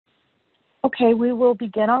Okay, we will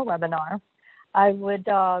begin our webinar. I would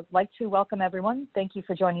like to welcome everyone. Thank you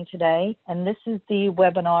for joining today. And this is the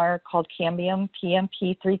webinar called Cambium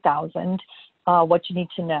PMP 3000, What You Need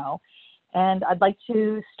to Know. And I'd like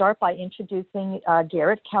to start by introducing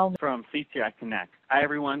Garrett Kelman from CTIconnect. Hi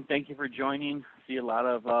everyone, thank you for joining. See a lot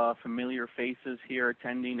of familiar faces here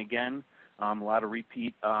attending again. A lot of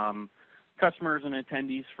repeat customers and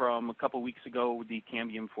attendees from a couple weeks ago with the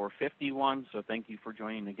Cambium 451, so thank you for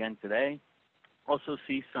joining again today. Also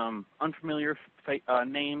see some unfamiliar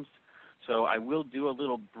names, so I will do a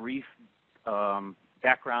little brief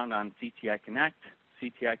background on CTIconnect.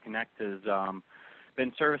 CTIconnect has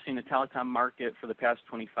been servicing the telecom market for the past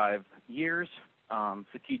 25 years.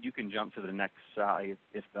 Sakid, you can jump to the next slide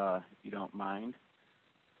if you don't mind.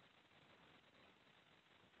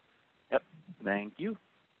 Yep, thank you.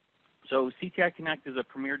 So CTIconnect is a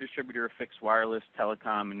premier distributor of fixed wireless,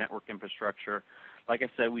 telecom, and network infrastructure. Like I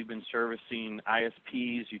said, we've been servicing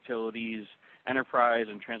ISPs, utilities, enterprise,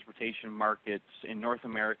 and transportation markets in North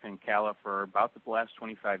America and Canada for about the last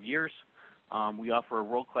 25 years. We offer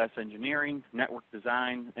world-class engineering, network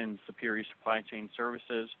design, and superior supply chain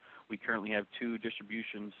services. We currently have 2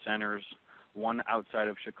 distribution centers, one outside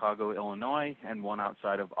of Chicago, Illinois, and one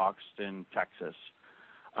outside of Austin, Texas.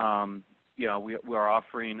 We are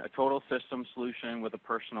offering a total system solution with a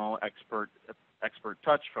personal expert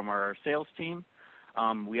touch from our sales team.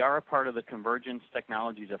 We are a part of the Convergence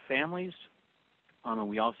Technologies of Families. And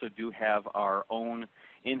we also do have our own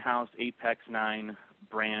in-house Apex 9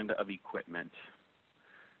 brand of equipment.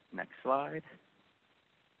 Next slide.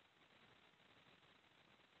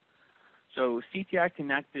 So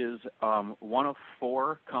CTIconnect is one of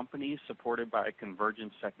 4 companies supported by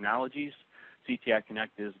Convergence Technologies.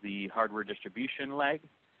 CTIconnect is the hardware distribution leg.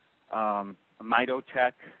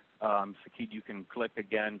 Mitotech, Sakid, you can click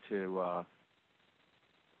again to,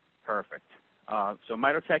 perfect. So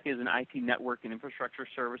Mitotech is an IT network and infrastructure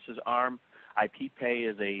services arm.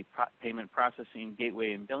 IPPay is a payment processing,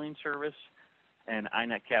 gateway, and billing service. And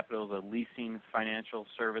iNet Capital is a leasing, financial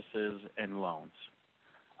services, and loans.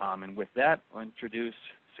 And with that, I'll introduce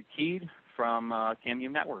Sakid from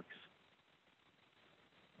Cambium Networks.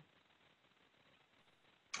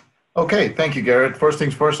 Okay, thank you, Garrett. First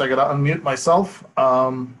things first, I got to unmute myself.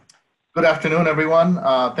 Good afternoon, everyone.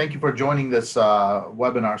 Thank you for joining this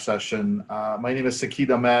webinar session. My name is Sakid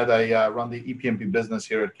Ahmed. I run the ePMP business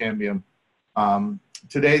here at Cambium.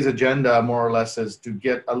 Today's agenda, more or less, is to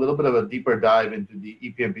get a little bit of a deeper dive into the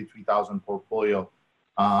ePMP 3000 portfolio.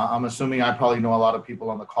 I'm assuming I probably know a lot of people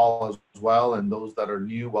on the call as well, and those that are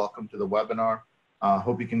new, welcome to the webinar.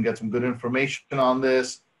 Hope you can get some good information on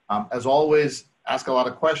this. As always, ask a lot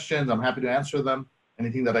of questions. I'm happy to answer them.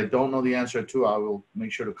 Anything that I don't know the answer to, I will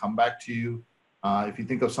make sure to come back to you. If you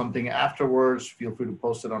think of something afterwards, feel free to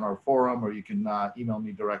post it on our forum, or you can email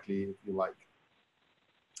me directly if you like.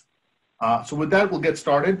 So with that, we'll get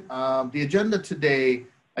started. The agenda today,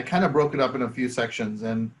 I kind of broke it up in a few sections.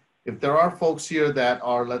 And if there are folks here that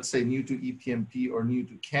are, let's say, new to ePMP or new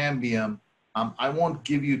to Cambium, I won't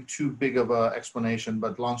give you too big of an explanation,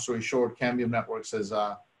 but long story short, Cambium Networks is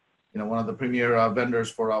one of the premier vendors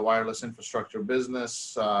for our wireless infrastructure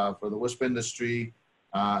business for the WISP industry.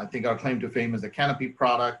 I think our claim to fame is the Canopy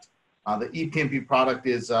product. The ePMP product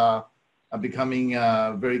is becoming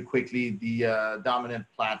very quickly the dominant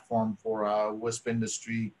platform for WISP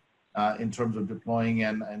industry in terms of deploying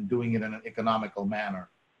and doing it in an economical manner.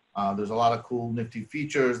 There's a lot of cool, nifty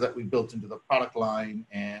features that we built into the product line,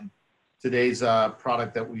 and today's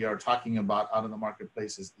product that we are talking about out in the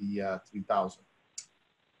marketplace is the 3000.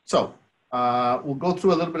 So we'll go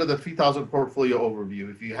through a little bit of the 3000 portfolio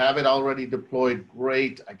overview. If you have it already deployed,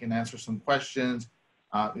 great. I can answer some questions.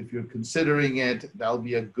 If you're considering it, that'll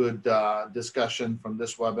be a good discussion from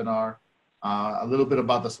this webinar. A little bit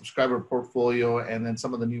about the subscriber portfolio, and then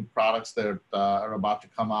some of the new products that are about to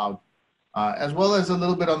come out, as well as a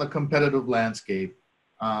little bit on the competitive landscape.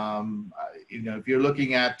 If you're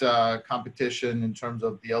looking at competition in terms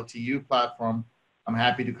of the LTU platform, I'm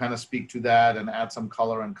happy to kind of speak to that and add some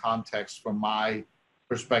color and context from my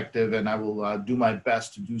perspective, and I will do my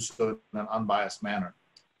best to do so in an unbiased manner.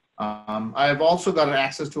 I have also got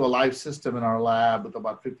access to a live system in our lab with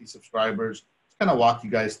about 50 subscribers. Just kind of walk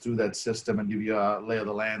you guys through that system and give you a lay of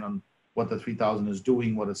the land on what the 3000 is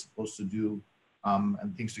doing, what it's supposed to do,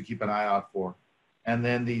 and things to keep an eye out for. And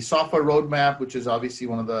then the software roadmap, which is obviously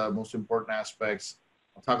one of the most important aspects.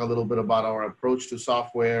 I'll talk a little bit about our approach to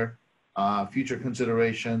software, future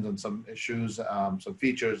considerations and some issues, some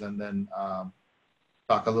features, and then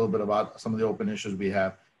talk a little bit about some of the open issues we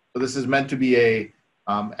have. So this is meant to be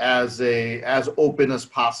as open as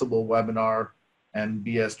possible webinar. and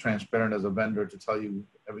be as transparent as a vendor to tell you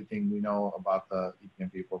everything we know about the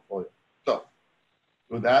ePMP portfolio. So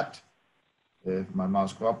with that, if my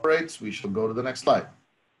mouse cooperates, we shall go to the next slide.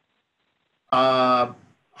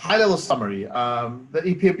 High-level summary. The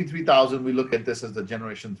ePMP 3000, we look at this as the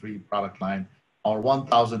Generation 3 product line, or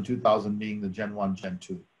 1000, 2000 being the Gen 1, Gen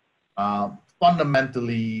 2.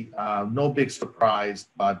 Fundamentally, no big surprise,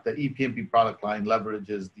 but the ePMP product line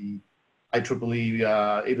leverages the IEEE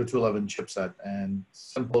 802.11 chipset, and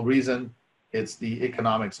simple reason, it's the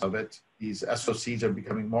economics of it. These SoCs are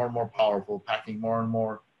becoming more and more powerful, packing more and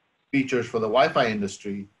more features for the Wi-Fi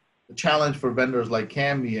industry. The challenge for vendors like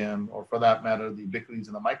Cambium, or for that matter, the Ubiquitys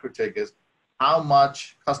and the MikroTik, is how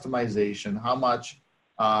much customization, how much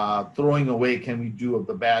throwing away can we do of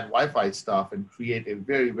the bad Wi-Fi stuff and create a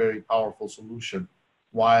very, very powerful solution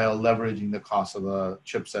while leveraging the cost of the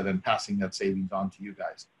chipset and passing that savings on to you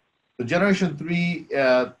guys. The Generation 3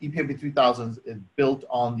 ePMP 3000 is built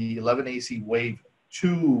on the 11AC Wave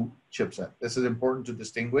 2 chipset. This is important to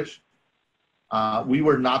distinguish. We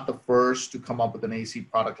were not the first to come up with an AC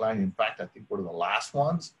product line. In fact, I think we're the last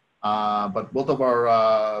ones. But both of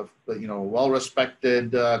our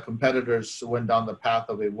well-respected competitors went down the path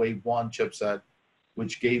of a Wave 1 chipset,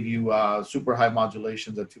 which gave you super high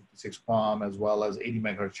modulations at 256 QAM as well as 80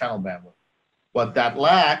 megahertz channel bandwidth. What that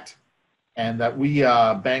lacked, and that we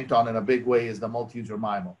banked on in a big way, is the multi-user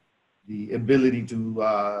MIMO, the ability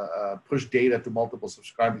to push data to multiple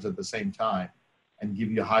subscribers at the same time and give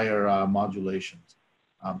you higher modulations.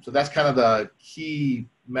 So that's kind of the key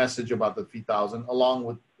message about the 3000, along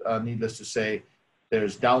with, needless to say,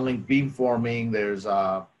 there's downlink beamforming, there's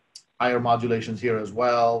higher modulations here as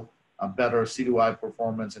well, a better C2I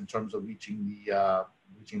performance in terms of reaching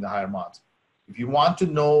the higher mods. If you want to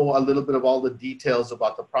know a little bit of all the details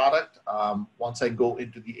about the product, once I go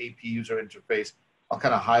into the AP user interface, I'll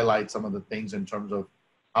kind of highlight some of the things in terms of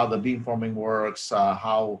how the beamforming works,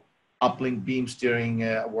 how uplink beam steering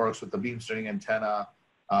works with the beam steering antenna,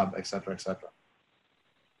 et cetera, et cetera.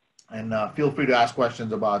 And feel free to ask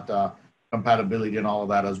questions about compatibility and all of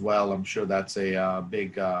that as well. I'm sure that's a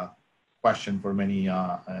big question for many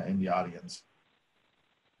in the audience.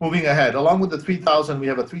 Moving ahead, along with the 3000, we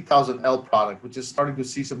have a 3000L product, which is starting to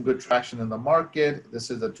see some good traction in the market. This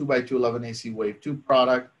is a 2x2 11AC Wave 2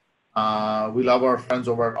 product. We love our friends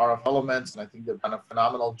over at RF Elements, and I think they've done a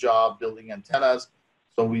phenomenal job building antennas.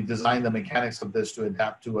 So we designed the mechanics of this to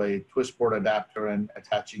adapt to a twist port adapter and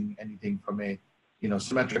attaching anything from a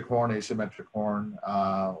symmetric horn, asymmetric horn,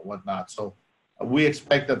 whatnot. So we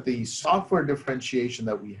expect that the software differentiation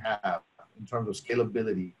that we have in terms of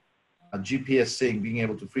scalability, GPS sync, being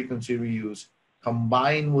able to frequency reuse,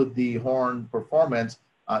 combined with the horn performance,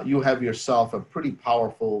 you have yourself a pretty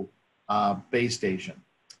powerful base station.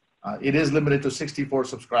 It is limited to 64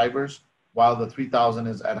 subscribers, while the 3000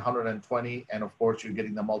 is at 120. And of course, you're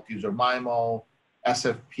getting the multi-user MIMO,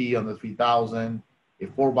 SFP on the 3000, a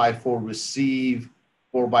 4x4 receive,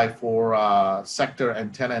 4x4 sector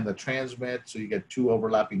antenna in the transmit. So you get two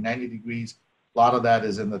overlapping 90 degrees. A lot of that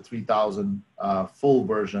is in the 3000 full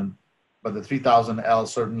version. But the 3000L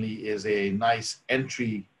certainly is a nice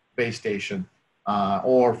entry base station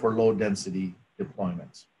or for low density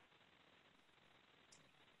deployments.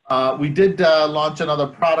 We did launch another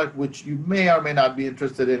product, which you may or may not be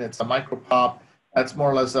interested in. It's a MicroPop. That's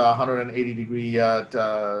more or less a 180 degree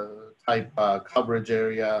type coverage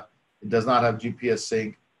area. It does not have GPS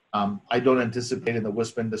sync. I don't anticipate in the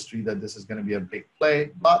WISP industry that this is going to be a big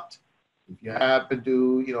play, but if you happen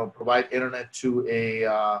to provide internet to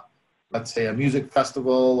a let's say a music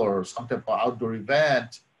festival or some type of outdoor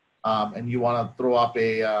event, and you want to throw up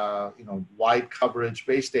a wide coverage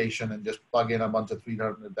base station and just plug in a bunch of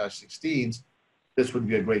 300-16s, this would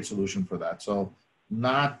be a great solution for that. So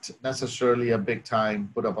not necessarily a big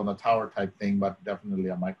time put up on the tower type thing, but definitely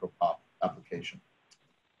a MicroPop application.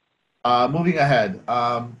 Moving ahead,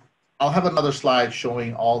 I'll have another slide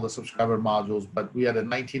showing all the subscriber modules, but we had a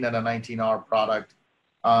 19 and a 19R product.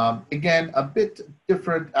 Again, a bit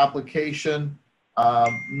different application.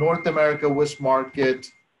 North America WISP market,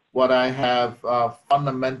 what I have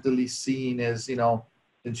fundamentally seen is,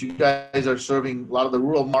 since you guys are serving a lot of the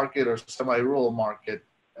rural market or semi-rural market,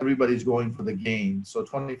 everybody's going for the gain. So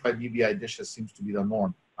 25 dBi dishes seems to be the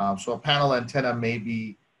norm. So a panel antenna may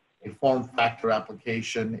be a form factor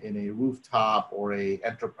application in a rooftop or a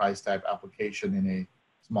enterprise type application in a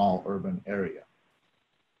small urban area.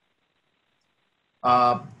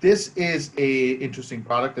 This is a interesting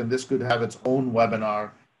product, and this could have its own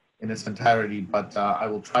webinar in its entirety, but I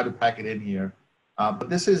will try to pack it in here. But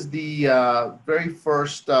this is the very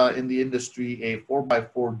first in the industry, a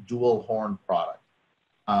 4x4 dual horn product.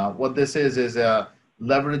 What this is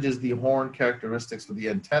leverages the horn characteristics of the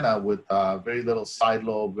antenna with very little side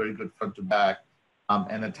lobe, very good front to back,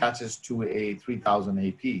 and attaches to a 3000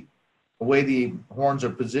 AP. The way the horns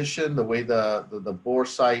are positioned, the way the bore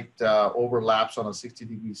sight overlaps on a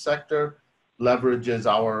 60-degree sector, leverages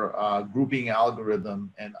our grouping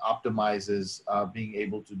algorithm and optimizes being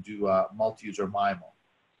able to do multi-user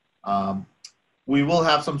MIMO. We will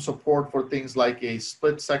have some support for things like a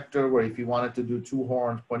split sector, where if you wanted to do two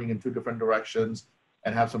horns pointing in two different directions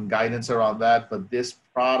and have some guidance around that. But this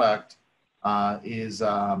product is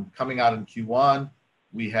coming out in Q1.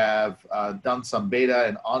 We have done some beta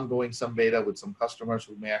and ongoing some beta with some customers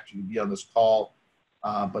who may actually be on this call.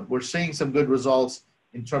 But we're seeing some good results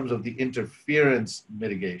in terms of the interference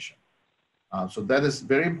mitigation. So that is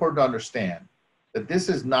very important to understand, that this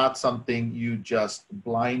is not something you just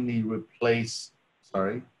blindly replace,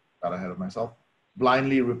 sorry, got ahead of myself,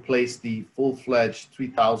 blindly replace the full-fledged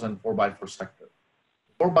 3000 4x4 sector.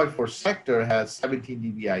 4x4 sector has 17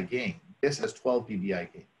 dBi gain. This has 12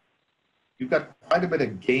 dBi gain. You've got quite a bit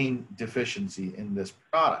of gain deficiency in this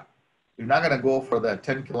product. You're not going to go for that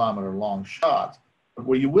 10-kilometer long shot, but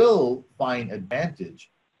where you will find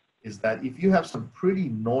advantage is that if you have some pretty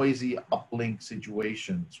noisy uplink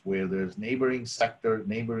situations where there's neighboring sector,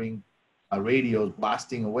 neighboring radios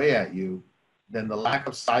blasting away at you, then the lack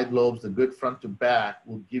of side lobes, the good front to back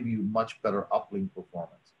will give you much better uplink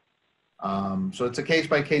performance. So it's a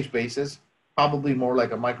case-by-case basis, probably more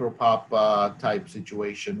like a micropop type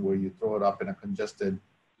situation where you throw it up in a congested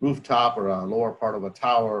rooftop or a lower part of a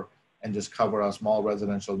tower and just cover a small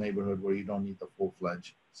residential neighborhood where you don't need the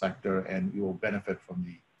full-fledged sector, and you will benefit from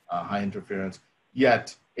the high interference,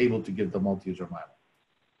 yet able to give the multi-user MIMO.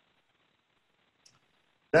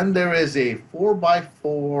 Then there is a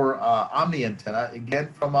 4x4 Omni antenna,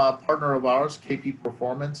 again from a partner of ours, KP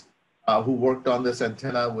Performance, who worked on this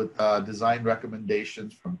antenna with design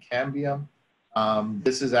recommendations from Cambium.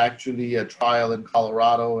 This is actually a trial in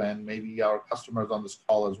Colorado, and maybe our customers on this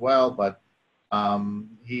call as well, but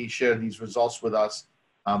he shared these results with us.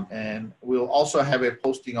 And we'll also have a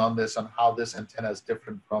posting on this, on how this antenna is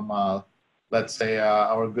different from, let's say,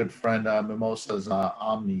 our good friend Mimosa's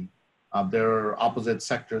Omni. There are opposite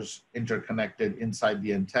sectors interconnected inside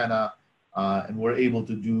the antenna, and we're able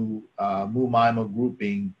to do MU-MIMO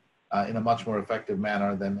grouping in a much more effective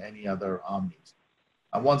manner than any other Omnis.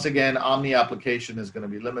 Once again, Omni application is going to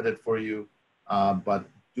be limited for you, but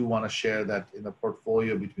do want to share that in the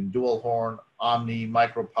portfolio between dual horn, Omni,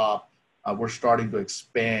 micropop, we're starting to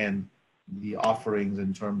expand the offerings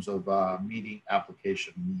in terms of meeting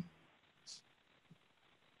application needs.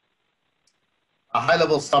 A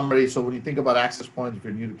high-level summary. So when you think about access points, if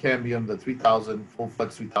you're new to Cambium, the 3000,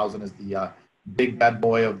 full-flex 3000 is the big bad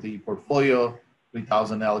boy of the portfolio.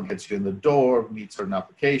 3000L gets you in the door, meets certain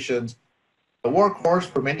applications. The workhorse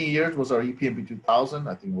for many years was our ePMP 2000.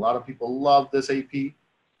 I think a lot of people love this AP.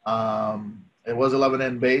 It was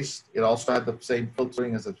 11N based. It also had the same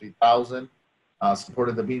filtering as the 3000.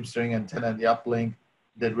 Supported the beam steering antenna and the uplink.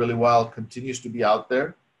 Did really well. Continues to be out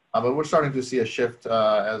there. But we're starting to see a shift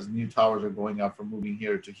as new towers are going up from moving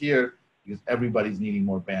here to here, because everybody's needing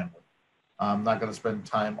more bandwidth. I'm not going to spend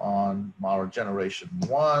time on our generation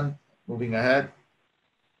 1. Moving ahead.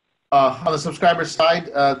 On the subscriber side,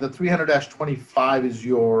 the 300-25 is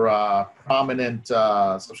your prominent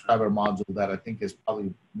subscriber module that I think is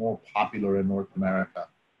probably more popular in North America.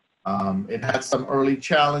 It had some early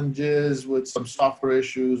challenges with some software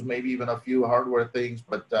issues, maybe even a few hardware things,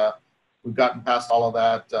 but we've gotten past all of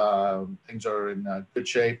that. Things are in good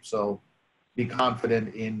shape, so be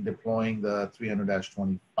confident in deploying the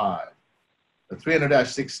 300-25. The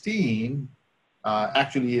 300-16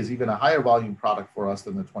 actually is even a higher volume product for us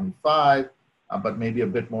than the 25, but maybe a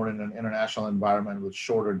bit more in an international environment with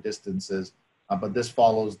shorter distances. But this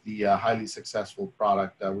follows the highly successful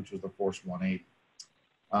product, which was the Force 180.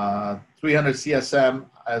 300 CSM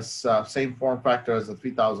as same form factor as the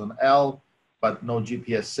 3000L, but no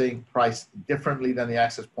GPS sync, priced differently than the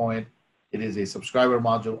access point. It is a subscriber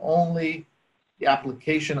module only. The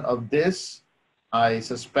application of this, I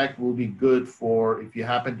suspect, will be good for if you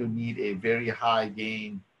happen to need a very high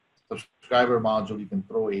gain subscriber module. You can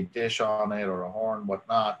throw a dish on it or a horn,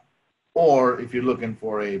 whatnot. Or if you're looking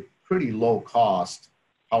for a pretty low cost,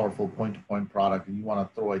 powerful point-to-point product, and you want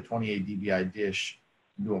to throw a 28 dBi dish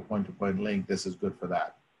and do a point-to-point link, this is good for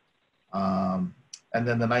that. And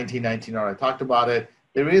then the 1919R, I talked about it.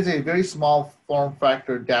 There is a very small form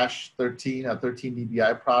factor Dash 13, a 13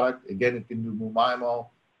 dBi product. Again, it can do MU-MIMO,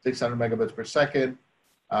 600 megabits per second.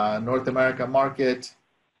 North America market.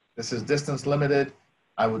 This is distance limited.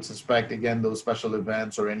 I would suspect, again, those special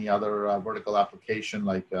events or any other vertical application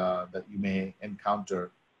like that you may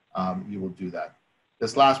encounter, you will do that.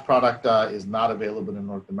 This last product is not available in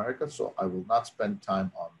North America, so I will not spend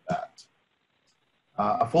time on that.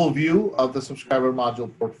 A full view of the subscriber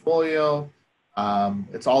module portfolio.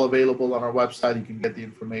 It's all available on our website. You can get the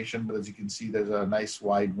information, but as you can see, there's a nice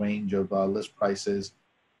wide range of list prices.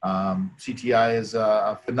 CTI is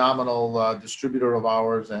a phenomenal distributor of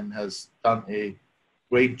ours and has done a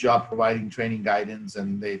great job providing training guidance,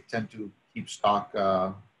 and they tend to keep stock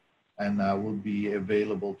and will be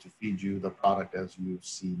available to feed you the product as you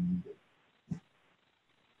see needed.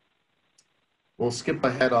 We'll skip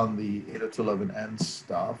ahead on the 802.11n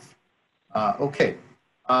stuff. Okay,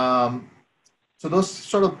 so those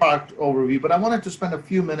sort of product overview, but I wanted to spend a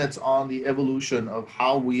few minutes on the evolution of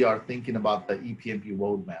how we are thinking about the ePMP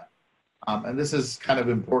roadmap. And this is kind of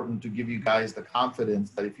important to give you guys the confidence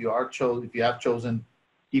that if you have chosen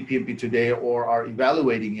ePMP today or are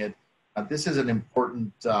evaluating it, this is an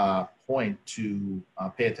important point to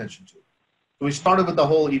pay attention to. So we started with the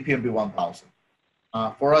whole ePMP 1000.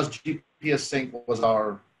 For us, GPS Sync was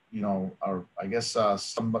our, I guess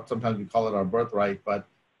sometimes we call it our birthright, but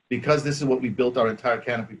because this is what we built our entire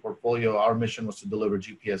Canopy portfolio, our mission was to deliver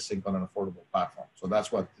GPS Sync on an affordable platform. So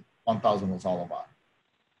that's what 1000 was all about.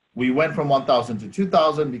 We went from 1000 to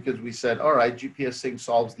 2000 because we said, all right, GPS Sync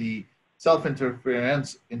solves the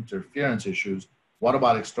self-interference issues. What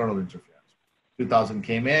about external interference? 2000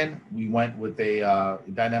 came in, we went with a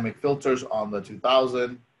dynamic filters on the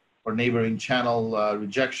 2000 for neighboring channel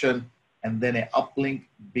rejection, and then an uplink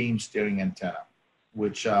beam steering antenna,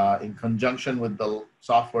 which in conjunction with the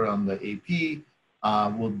software on the AP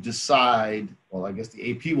will decide, well, I guess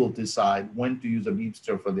the AP will decide when to use a beam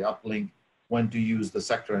steer for the uplink, when to use the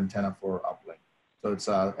sector antenna for uplink. So it's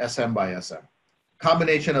SM by SM.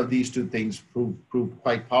 Combination of these two things proved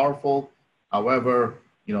quite powerful. However,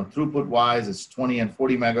 throughput-wise, it's 20 and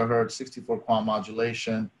 40 megahertz, 64 QAM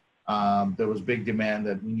modulation. There was big demand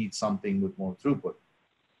that we need something with more throughput.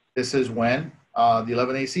 This is when the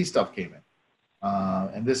 11AC stuff came in.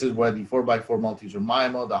 And this is where the 4x4 multi-user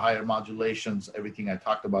MIMO, the higher modulations, everything I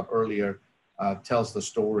talked about earlier, tells the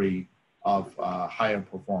story of higher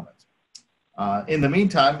performance. In the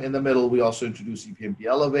meantime, in the middle, we also introduced ePMP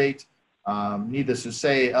Elevate. Needless to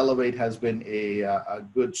say, Elevate has been a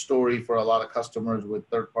good story for a lot of customers with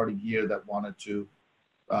third-party gear that wanted to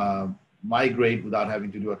migrate without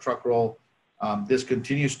having to do a truck roll. This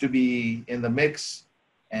continues to be in the mix,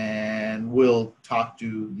 and we'll talk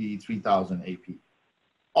to the 3000 AP.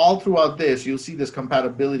 All throughout this, you'll see this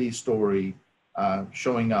compatibility story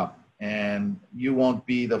showing up, and you won't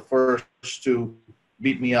be the first to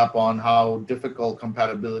beat me up on how difficult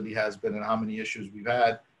compatibility has been and how many issues we've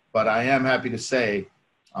had. But I am happy to say,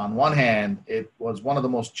 on one hand, it was one of the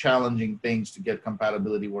most challenging things to get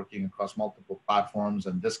compatibility working across multiple platforms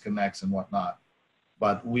and disconnects and whatnot.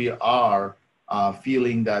 But we are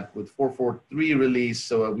feeling that with 4.4.3 release,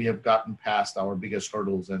 so we have gotten past our biggest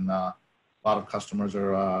hurdles, and a lot of customers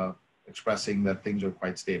are expressing that things are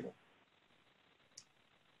quite stable.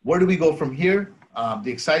 Where do we go from here?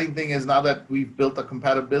 The exciting thing is now that we've built a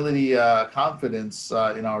compatibility confidence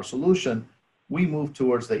in our solution, we move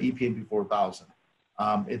towards the ePMP 4000.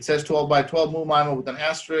 It says 12 by 12 MIMO with an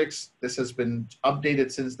asterisk. This has been updated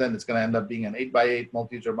since then. It's going to end up being an 8x8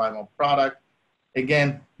 multi-user MIMO product.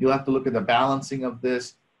 Again, you'll have to look at the balancing of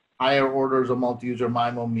this. Higher orders of multi-user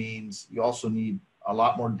MIMO means you also need a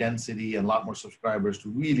lot more density and a lot more subscribers to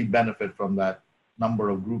really benefit from that number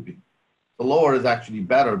of grouping. The lower is actually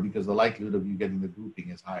better because the likelihood of you getting the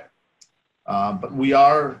grouping is higher. But we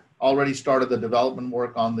are already started the development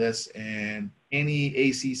work on this, and any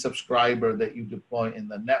AC subscriber that you deploy in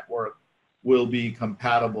the network will be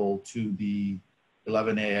compatible to the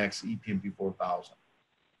 11AX ePMP 4000.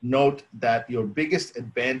 Note that your biggest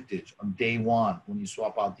advantage on day one when you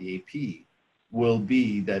swap out the AP will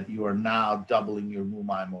be that you are now doubling your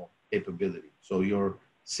MIMO capability. So you're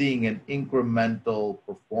seeing an incremental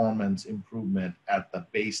performance improvement at the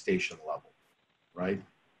base station level, right?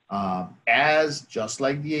 As just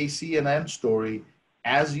like the AC and M story,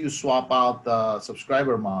 as you swap out the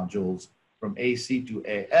subscriber modules from AC to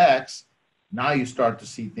AX, now you start to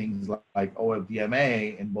see things like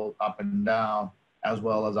OFDMA in both up and down, as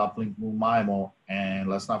well as uplink MIMO, and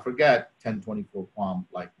let's not forget 1024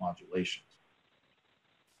 QAM-like modulations.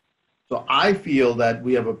 So I feel that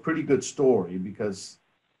we have a pretty good story because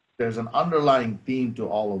there's an underlying theme to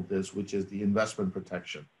all of this, which is the investment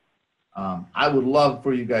protection. I would love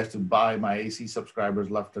for you guys to buy my AC subscribers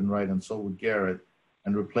left and right, and so would Garrett,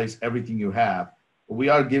 and replace everything you have. But we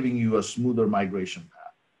are giving you a smoother migration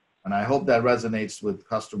path. And I hope that resonates with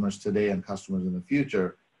customers today and customers in the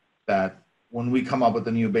future, that when we come up with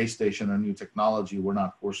a new base station or new technology, we're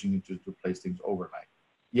not forcing you to replace things overnight.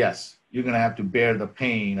 Yes, you're going to have to bear the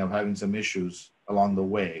pain of having some issues along the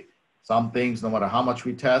way. Some things, no matter how much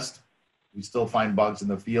we test, we still find bugs in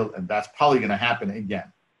the field, and that's probably going to happen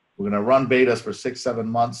again. We're going to run betas for 6-7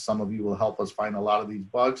 months. Some of you will help us find a lot of these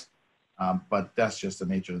bugs, but that's just the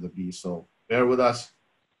nature of the beast. So bear with us.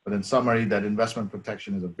 But in summary, that investment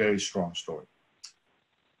protection is a very strong story.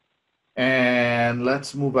 And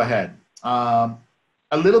let's move ahead. A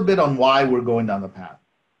little bit on why we're going down the path.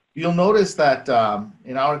 You'll notice that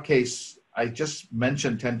in our case, I just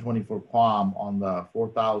mentioned 1024 QAM on the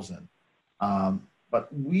 4000, but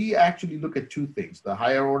we actually look at two things, the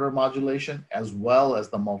higher order modulation as well as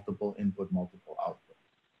the multiple input, multiple output.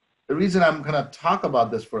 The reason I'm going to talk about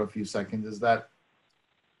this for a few seconds is that,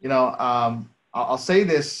 you know, I'll say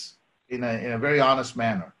this in a very honest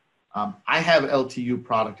manner. I have LTU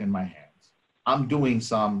product in my hands. I'm doing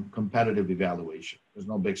some competitive evaluation. There's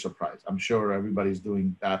no big surprise. I'm sure everybody's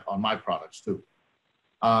doing that on my products too.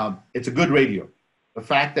 It's a good radio. The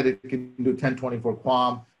fact that it can do 1024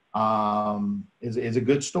 QAM is a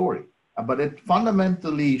good story. But it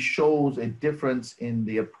fundamentally shows a difference in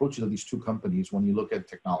the approaches of these two companies when you look at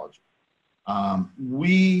technology.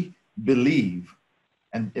 We believe,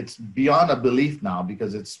 and it's beyond a belief now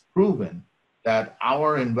because it's proven, that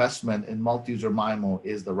our investment in multi-user MIMO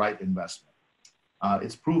is the right investment.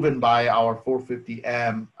 It's proven by our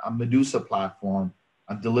 450M Medusa platform,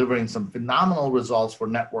 delivering some phenomenal results for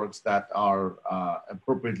networks that are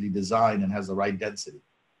appropriately designed and has the right density.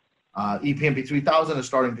 ePMP 3000 is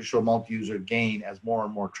starting to show multi-user gain as more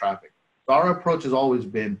and more traffic. So our approach has always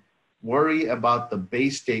been worry about the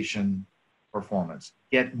base station performance,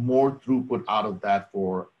 get more throughput out of that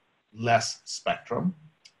for less spectrum,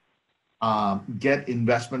 get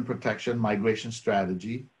investment protection, migration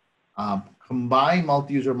strategy, combine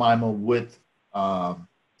multi-user MIMO with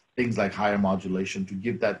things like higher modulation to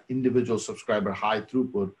give that individual subscriber high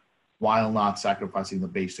throughput while not sacrificing the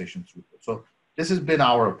base station throughput. So this has been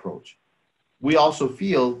our approach. We also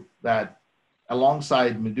feel that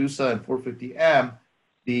alongside Medusa and 450M,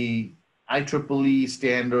 the IEEE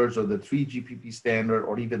standards or the 3GPP standard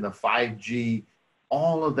or even the 5G,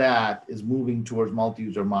 all of that is moving towards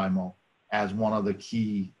multi-user MIMO as one of the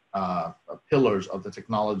key pillars of the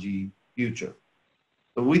technology future.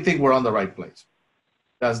 So we think we're on the right place.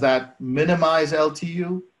 Does that minimize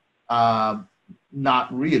LTU?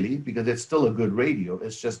 Not really, because it's still a good radio.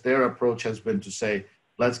 It's just their approach has been to say,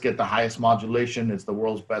 let's get the highest modulation. It's the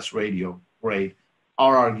world's best radio. Great.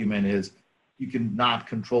 Our argument is you cannot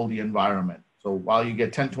control the environment. So while you get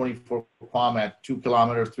 1024 QAM at 2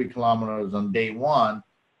 kilometers, 3 kilometers on day one,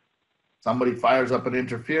 somebody fires up an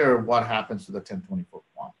interferer, what happens to the 1024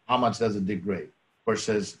 QAM? How much does it degrade?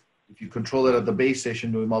 Versus if you control it at the base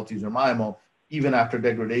station doing multi-user MIMO, even after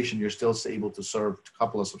degradation, you're still able to serve a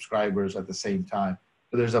couple of subscribers at the same time.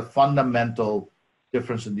 So there's a fundamental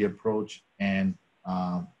difference in the approach and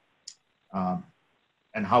how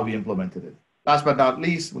we implemented it. Last but not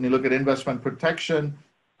least, when you look at investment protection,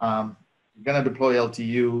 you're going to deploy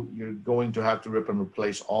LTU, you're going to have to rip and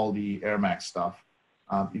replace all the AirMax stuff.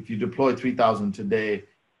 If you deploy 3000 today,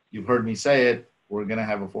 you've heard me say it, we're going to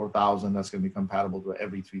have a 4000 that's going to be compatible to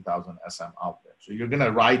every 3000 SM out there. So you're going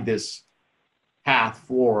to ride this path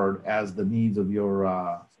forward as the needs of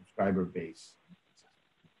your subscriber base.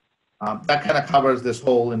 That kind of covers this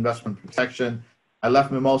whole investment protection. I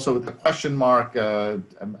left Mimosa with a question mark.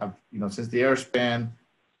 Since the Airspan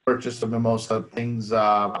purchase of Mimosa, things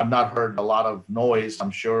I've not heard a lot of noise.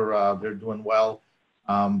 I'm sure they're doing well,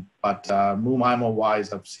 but MIMO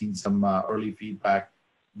wise, I've seen some early feedback.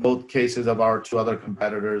 Both cases of our two other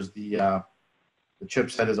competitors, the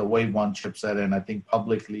chipset is a Wave 1 chipset, and I think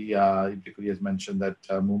publicly, Ubiquiti has mentioned that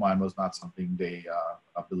MIMO is not something they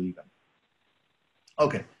believe in.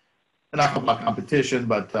 Okay, enough about competition,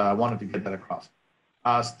 but I wanted to get that across.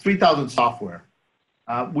 3000 software.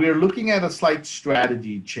 We're looking at a slight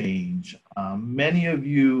strategy change. Many of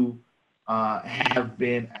you have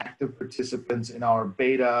been active participants in our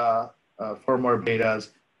beta, firmware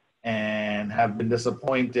betas, and have been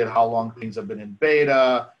disappointed how long things have been in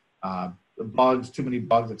beta, bugs, too many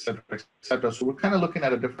bugs, et cetera, et cetera. So we're kind of looking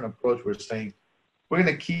at a different approach. We're saying we're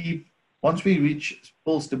going to keep, once we reach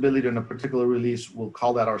full stability in a particular release, we'll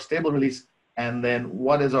call that our stable release. And then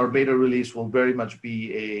what is our beta release will very much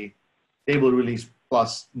be a stable release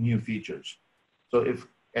plus new features. So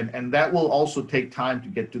and that will also take time to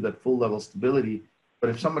get to that full level stability.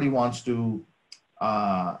 But if somebody wants to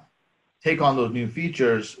take on those new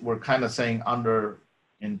features, we're kind of saying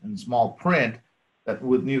in small print, that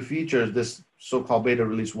with new features, this so-called beta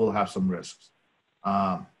release will have some risks.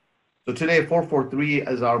 So today,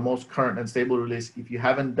 4.4.3 is our most current and stable release. If you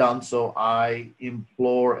haven't done so, I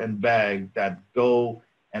implore and beg that go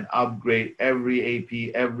and upgrade every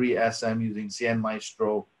AP, every SM using CN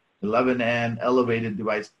Maestro, 11N, elevated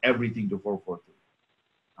device, everything to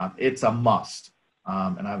 4.4.3. It's a must.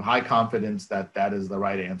 And I have high confidence that that is the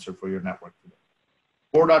right answer for your network today.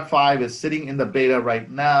 4.5 is sitting in the beta right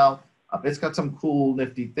now. It's got some cool,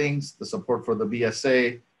 nifty things, the support for the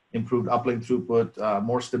BSA, improved uplink throughput,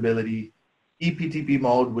 more stability, ePTP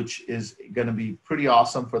mode, which is going to be pretty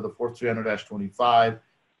awesome for the 4300-25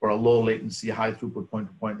 for a low latency, high throughput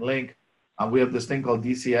point-to-point link. We have this thing called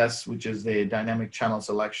DCS, which is a dynamic channel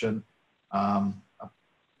selection, a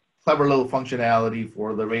clever little functionality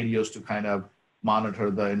for the radios to kind of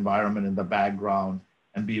monitor the environment in the background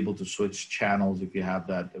and be able to switch channels if you have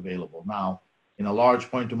that available. Now, in a large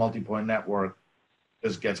point-to-multipoint network,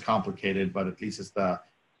 this gets complicated, but at least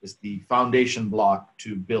it's the foundation block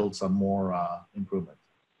to build some more improvement.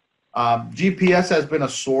 GPS has been a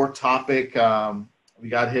sore topic. We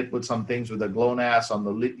got hit with some things with the GLONASS on the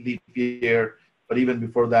leap year, but even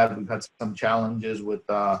before that, we've had some challenges with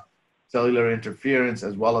cellular interference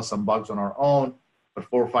as well as some bugs on our own, but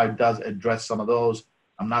 4.5 does address some of those.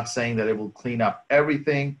 I'm not saying that it will clean up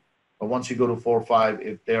everything, but once you go to 4.5,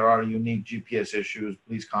 if there are unique GPS issues,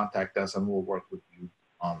 please contact us and we'll work with you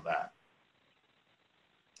on that.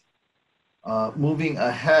 Moving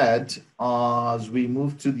ahead, as we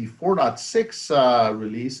move to the 4.6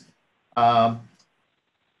 release,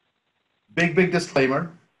 big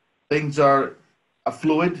disclaimer, things are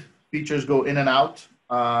fluid, features go in and out.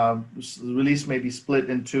 The release may be split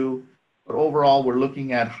in two, but overall we're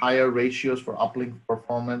looking at higher ratios for uplink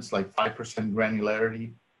performance, like 5%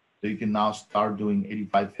 granularity. So you can now start doing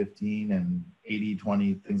 85-15 and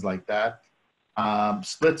 80-20, things like that.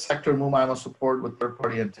 Split sector MIMO support with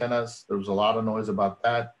third-party antennas. There was a lot of noise about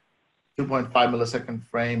that. 2.5 millisecond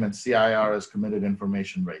frame and CIR as committed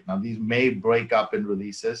information rate. Now these may break up in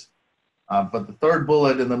releases, but the third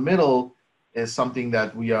bullet in the middle is something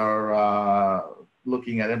that we are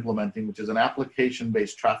looking at implementing, which is an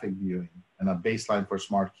application-based traffic viewing and a baseline for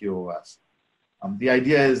smart QoS. The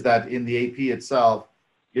idea is that in the AP itself,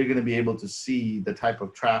 you're going to be able to see the type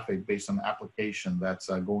of traffic based on application that's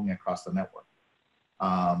going across the network.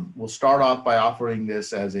 We'll start off by offering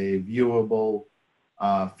this as a viewable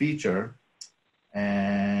feature.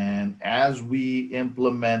 And as we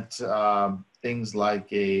implement things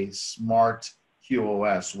like a smart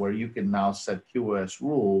QoS, where you can now set QoS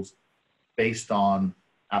rules based on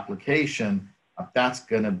application, that's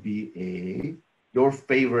going to be your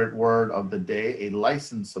favorite word of the day, a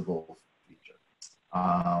licensable feature.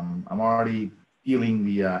 I'm already feeling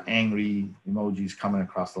the angry emojis coming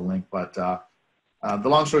across the link, but the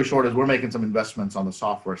long story short is we're making some investments on the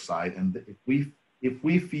software side, and if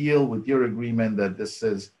we feel with your agreement that this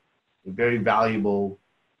is a very valuable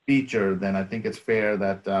feature, then I think it's fair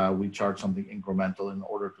that we charge something incremental in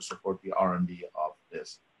order to support the R&D of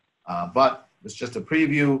this. But it's just a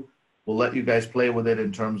preview. We'll let you guys play with it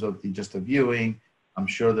in terms of just the viewing. I'm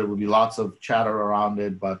sure there will be lots of chatter around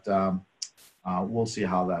it, but we'll see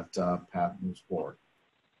how that path moves forward.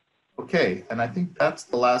 Okay, and I think that's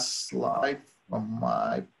the last slide from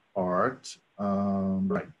my part.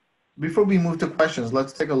 Right. Before we move to questions,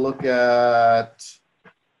 let's take a look at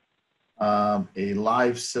a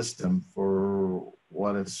live system for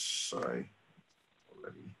what it's, sorry,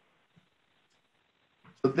 already.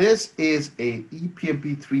 So this is a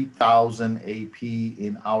ePMP 3000 AP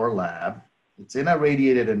in our lab. It's in a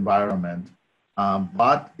radiated environment,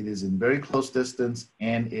 but it is in very close distance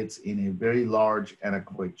and it's in a very large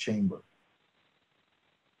anechoic chamber.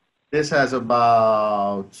 This has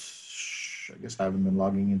about, I guess I haven't been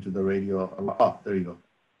logging into the radio. Oh, there you go.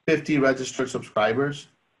 50 registered subscribers.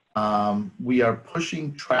 We are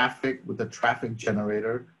pushing traffic with a traffic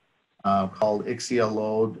generator called XCL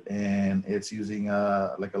load, and it's using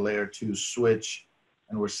like a layer 2 switch,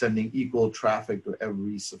 and we're sending equal traffic to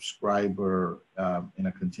every subscriber in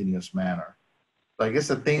a continuous manner. So I guess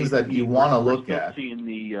the things that you want to look at. Seeing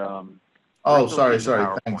the, oh, sorry.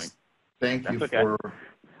 Thanks. Thank you okay. for.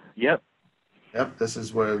 Yep. Yep, this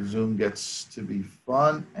is where Zoom gets to be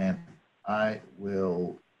fun, and I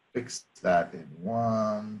will fix that in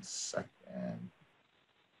 1 second.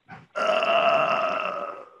 There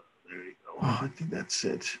you go. I think that's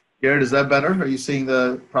it. Garrett, is that better? Are you seeing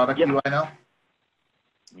the product UI now?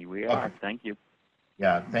 We are. Okay. Thank you.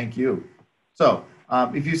 Yeah, thank you. So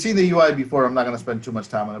if you've seen the UI before, I'm not going to spend too much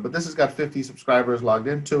time on it, but this has got 50 subscribers logged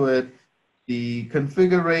into it. The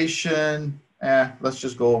configuration, let's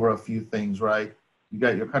just go over a few things, right? You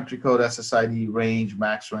got your country code, SSID, range,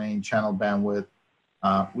 max range, channel bandwidth.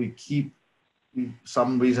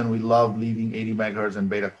 Some reason we love leaving 80 megahertz and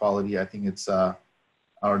beta quality. I think it's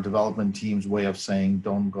our development team's way of saying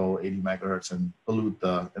don't go 80 megahertz and pollute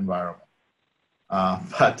the environment.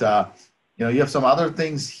 You have some other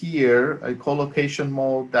things here. A co-location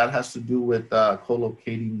mode that has to do with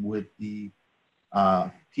co-locating with the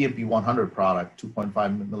PMP 100 product,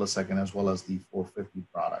 2.5 millisecond, as well as the 450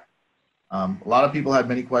 product. A lot of people had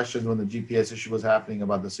many questions when the GPS issue was happening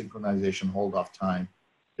about the synchronization hold-off time.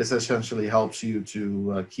 This essentially helps you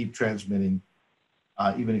to keep transmitting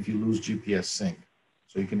even if you lose GPS sync.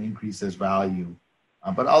 So you can increase this value.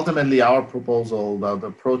 But ultimately, our proposal, the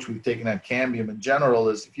approach we've taken at Cambium in general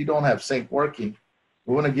is if you don't have sync working,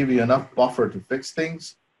 we're going to give you enough buffer to fix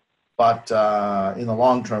things. But in the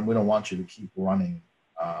long term, we don't want you to keep running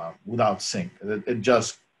without sync. It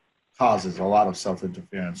just causes a lot of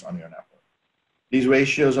self-interference on your network. These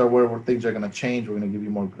ratios are where things are going to change. We're going to give you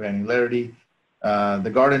more granularity.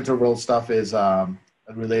 The guard interval stuff is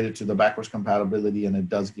related to the backwards compatibility, and it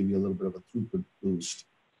does give you a little bit of a throughput boost.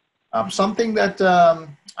 Something that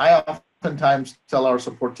I oftentimes tell our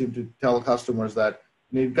support team to tell customers that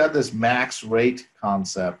you've got this max rate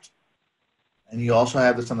concept, and you also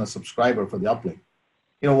have this on the subscriber for the uplink.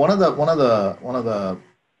 One of the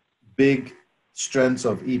big strengths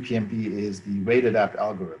of ePMP is the rate adapt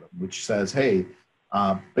algorithm, which says, hey,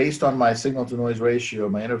 based on my signal to noise ratio,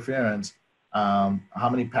 my interference, how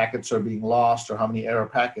many packets are being lost or how many error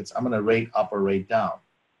packets, I'm going to rate up or rate down,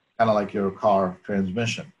 kind of like your car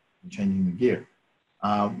transmission, changing the gear.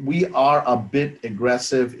 We are a bit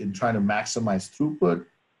aggressive in trying to maximize throughput.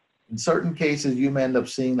 In certain cases, you may end up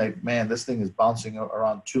seeing like, man, this thing is bouncing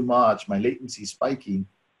around too much, my latency spiking.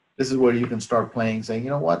 This is where you can start playing, saying, you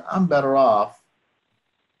know what, I'm better off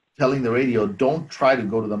telling the radio, don't try to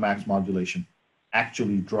go to the max modulation,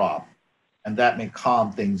 actually drop. And that may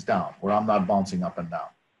calm things down, where I'm not bouncing up and down.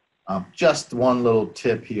 Just one little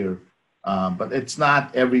tip here, but it's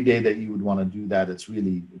not every day that you would want to do that. It's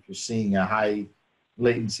really, if you're seeing a high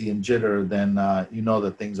latency and jitter, then you know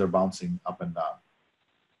that things are bouncing up and down.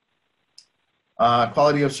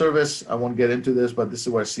 Quality of service, I won't get into this, but this is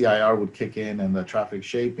where CIR would kick in and the traffic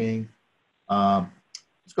shaping.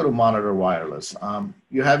 Let's go to monitor wireless.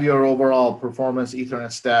 You have your overall performance,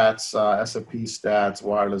 Ethernet stats, SFP stats,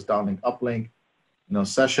 wireless downlink, uplink,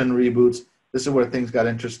 session reboots. This is where things got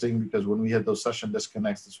interesting because when we had those session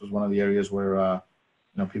disconnects, this was one of the areas where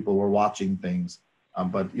people were watching things.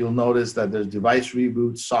 But you'll notice that there's device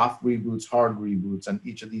reboots, soft reboots, hard reboots, and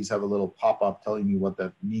each of these have a little pop-up telling you what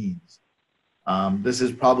that means. This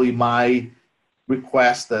is probably my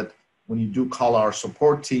request that when you do call our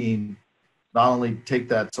support team, not only take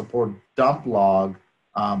that support dump log,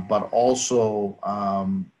 but also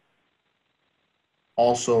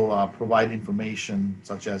provide information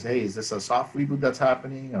such as, hey, is this a soft reboot that's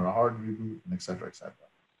happening or a hard reboot, and et cetera, et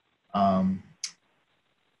cetera.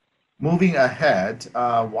 Moving ahead,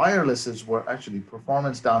 wireless is where actually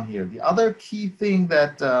performance down here. The other key thing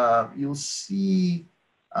that you'll see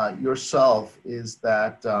yourself is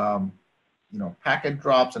that packet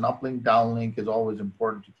drops and uplink, downlink is always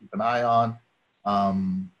important to keep an eye on.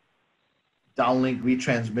 Downlink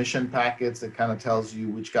retransmission packets, that kind of tells you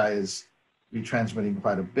which guy is retransmitting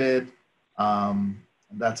quite a bit. And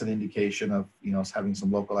that's an indication of having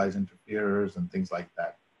some localized interferers and things like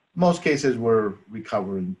that. In most cases, we're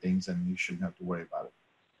recovering things and you shouldn't have to worry about it.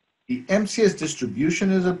 The MCS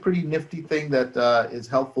distribution is a pretty nifty thing that is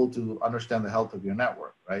helpful to understand the health of your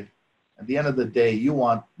network, right? At the end of the day, you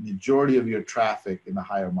want majority of your traffic in the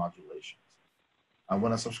higher modulations.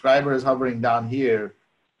 When a subscriber is hovering down here,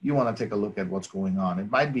 you want to take a look at what's going on. It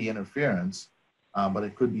might be interference, but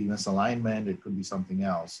it could be misalignment, it could be something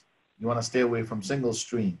else. You want to stay away from single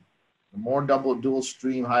stream. The more dual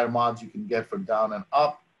stream, higher mods you can get for down and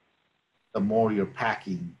up, the more you're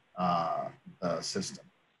packing the system.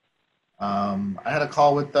 I had a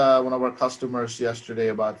call with one of our customers yesterday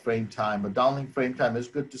about frame time, but downlink frame time is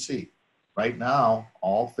good to see. Right now,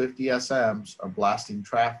 all 50 SMs are blasting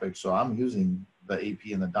traffic, so I'm using the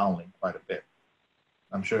AP and the downlink quite a bit.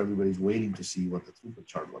 I'm sure everybody's waiting to see what the throughput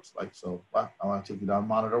chart looks like, so I want to take you down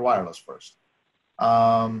monitor wireless first.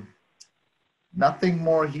 Nothing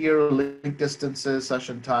more here, link distances,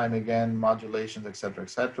 session time, again, modulations, et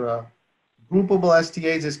cetera, Groupable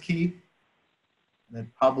STAs is key, and it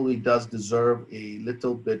probably does deserve a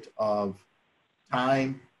little bit of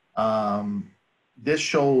time. This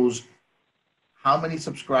shows how many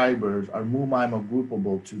subscribers are MUMIME or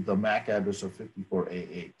groupable to the MAC address of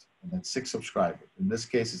 54A8, and that's 6 subscribers. In this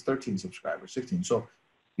case, it's 13 subscribers, 16. So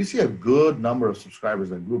you see a good number of subscribers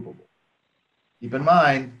that are groupable. Keep in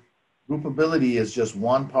mind, groupability is just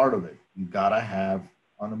one part of it. You gotta have,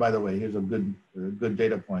 and by the way, here's a good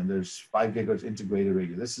data point. There's 5 gigahertz integrated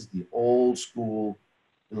radio. This is the old school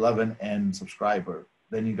 11N subscriber.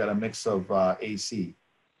 Then you got a mix of AC.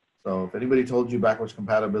 So if anybody told you backwards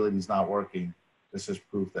compatibility is not working, this is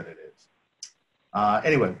proof that it is.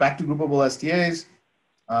 Anyway, back to groupable SDAs.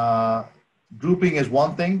 Grouping is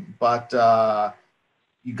one thing, but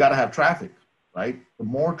you got to have traffic, right? The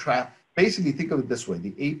more traffic, basically think of it this way.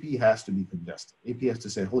 The AP has to be congested. AP has to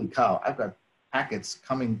say, holy cow, I've got packets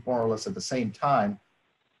coming more or less at the same time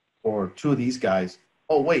for 2 of these guys.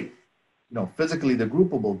 Oh, wait, physically they're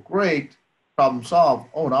groupable. Great, problem solved.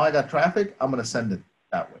 Oh, now I got traffic. I'm going to send it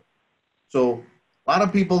that way. So a lot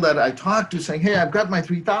of people that I talk to saying, hey, I've got my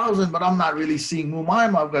 3000, but I'm not really seeing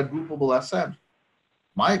MUMIMO. I've got groupable SMs.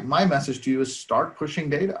 My message to you is start pushing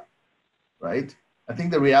data, right? I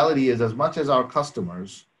think the reality is as much as our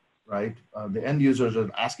customers, right, the end users are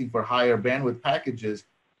asking for higher bandwidth packages,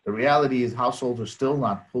 the reality is households are still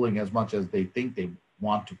not pulling as much as they think they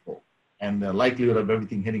want to pull. And the likelihood of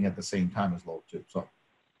everything hitting at the same time is low too. So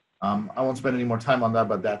I won't spend any more time on that,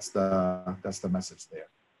 but that's the message there.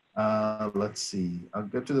 Let's see. I'll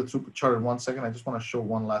get to the throughput chart in 1 second. I just want to show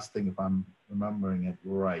one last thing if I'm remembering it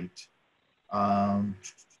right. Audio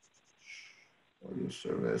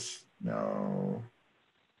service, no.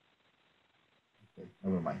 Okay,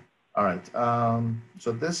 never mind. All right.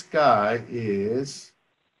 So this guy is,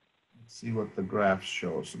 let's see what the graph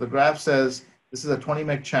shows. So the graph says this is a 20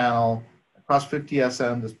 meg channel across 50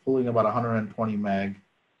 SM that's pulling about 120 meg.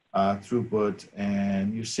 Throughput,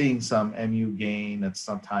 and you're seeing some MU gain at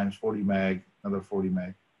sometimes 40 meg, another 40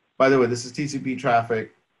 meg. By the way, this is TCP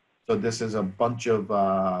traffic, so this is a bunch of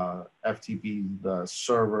FTP, the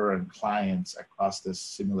server and clients across this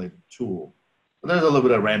simulated tool. But there's a little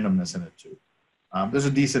bit of randomness in it too. There's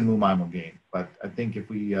a decent MUMIMO gain, but I think if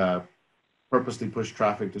we purposely push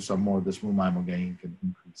traffic to some more, this MUMIMO gain can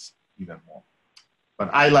increase even more. But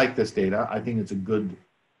I like this data. I think it's a good.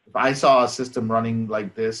 If I saw a system running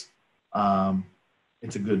like this,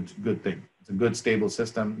 it's a good thing. It's a good, stable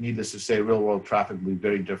system. Needless to say, real-world traffic will be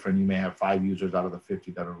very different. You may have 5 users out of the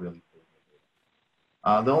 50 that are really pulling the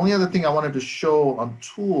data. The only other thing I wanted to show on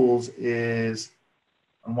tools is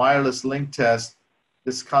on wireless link test,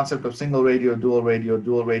 this concept of single radio, dual radio.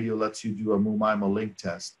 Dual radio lets you do a MUMIMO link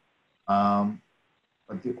test.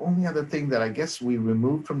 But the only other thing that I guess we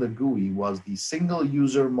removed from the GUI was the single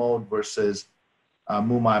user mode versus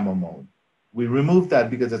MUMIMO mode. We removed that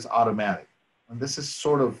because it's automatic. And this is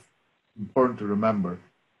sort of important to remember,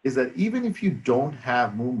 is that even if you don't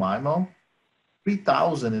have MUMIMO,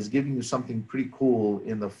 3000 is giving you something pretty cool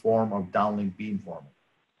in the form of downlink beamforming.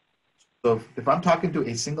 So if I'm talking to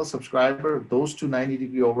a single subscriber, those two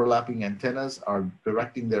 90-degree overlapping antennas are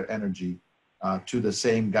directing their energy to the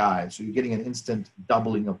same guy. So you're getting an instant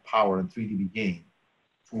doubling of power and 3 dB gain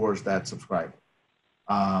towards that subscriber.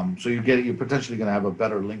 So you're potentially going to have a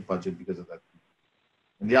better link budget because of that.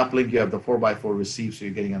 In the uplink, you have the 4x4 receive, so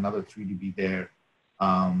you're getting another 3 dB there.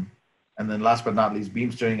 And then last but not least,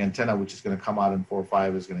 beam steering antenna, which is going to come out in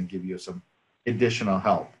 4.5, is going to give you some additional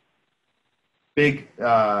help. Big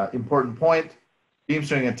important point, beam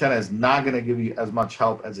steering antenna is not going to give you as much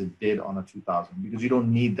help as it did on a 2000 because you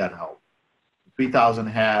don't need that help. 3000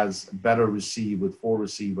 has better receive with 4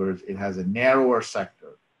 receivers. It has a narrower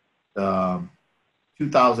sector. The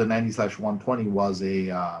 2090/120 was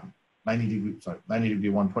a 90 degree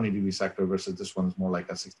 120 degree sector versus this one is more like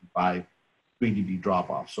a 65 3 dB drop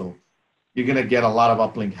off. So you're going to get a lot of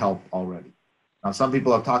uplink help already. Now, some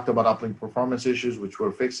people have talked about uplink performance issues, which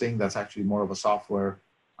we're fixing. That's actually more of a software.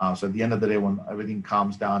 So at the end of the day, when everything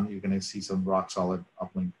calms down, you're going to see some rock solid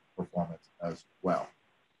uplink performance as well.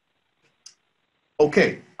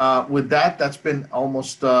 Okay, with that, that's been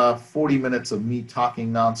almost 40 minutes of me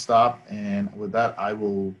talking nonstop. And with that, I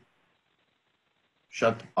will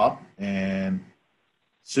shut up. And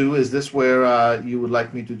Sue, is this where you would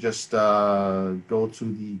like me to just go to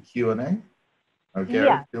the Q&A?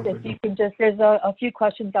 Yeah, if you could just, there's a few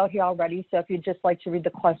questions out here already. So if you'd just like to read the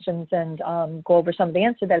questions and go over some of the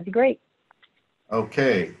answers, that'd be great.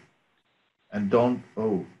 Okay. And don't,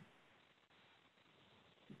 people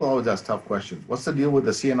always ask tough questions. What's the deal with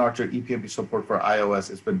the CN Archer ePMP support for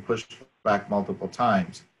iOS? It's been pushed back multiple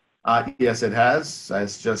times. Yes, it has.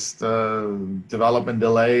 It's just development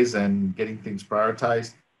delays and getting things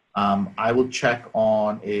prioritized. I will check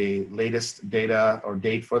on a latest data or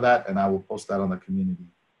date for that, and I will post that on the community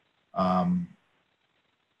and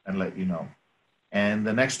let you know. And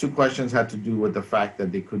the next 2 questions had to do with the fact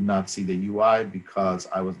that they could not see the UI because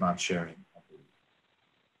I was not sharing.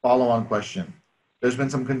 Follow-on question. There's been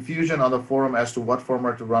some confusion on the forum as to what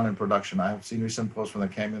firmware to run in production. I have seen recent posts from the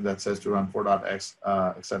Cambium that says to run 4.x,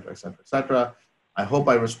 et cetera, et cetera, et cetera. I hope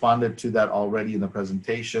I responded to that already in the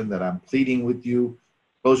presentation, that I'm pleading with you.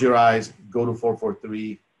 Close your eyes, go to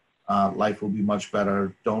 4.4.3. Life will be much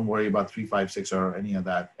better. Don't worry about 3.5.6 or any of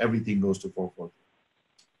that. Everything goes to 4.4.3.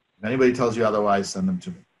 If anybody tells you otherwise, send them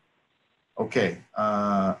to me. Okay,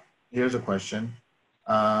 here's a question.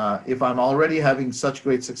 If I'm already having such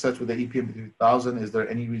great success with the ePMP 3000, is there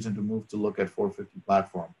any reason to move to look at 450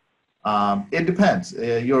 platform? It depends.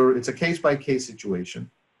 It's a case-by-case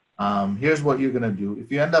situation. Here's what you're going to do.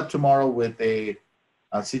 If you end up tomorrow with a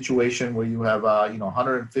situation where you have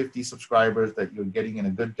 150 subscribers that you're getting in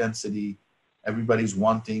a good density, everybody's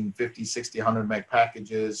wanting 50, 60, 100 meg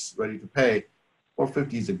packages ready to pay,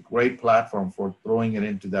 450 is a great platform for throwing it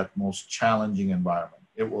into that most challenging environment.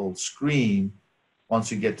 It will scream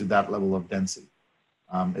once you get to that level of density.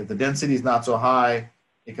 If the density is not so high,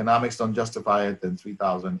 economics don't justify it, then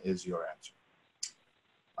 3000 is your answer.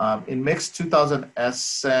 In mixed 2000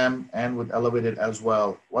 SM and with elevated as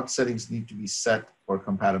well, what settings need to be set for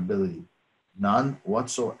compatibility? None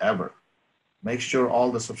whatsoever. Make sure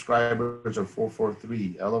all the subscribers are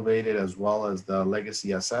 443, elevated as well as the legacy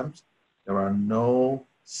SMs. There are no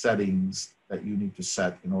settings that you need to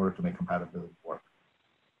set in order to make compatibility work.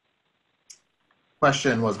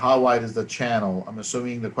 Question was, how wide is the channel? I'm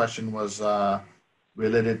assuming the question was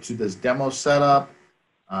related to this demo setup.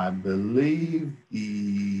 I believe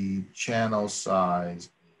the channel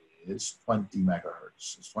size is 20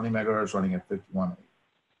 megahertz. It's 20 megahertz running at 51.8.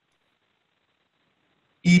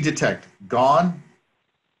 eDetect, gone.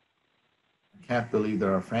 I can't believe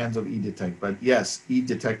there are fans of eDetect, but yes,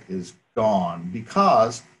 eDetect is gone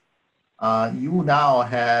because you now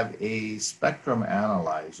have a spectrum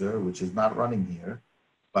analyzer, which is not running here,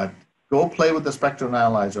 but go play with the spectrum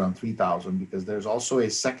analyzer on 3000 because there's also a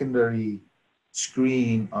secondary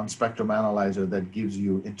screen on spectrum analyzer that gives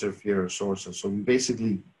you interferer sources. So we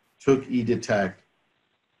basically took eDetect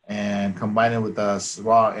and combined it with a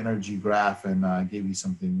raw energy graph and gave you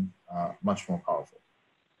something much more powerful.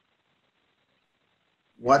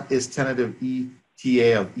 What is tentative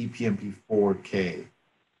ETA of ePMP 4K?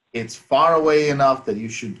 It's far away enough that you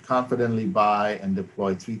should confidently buy and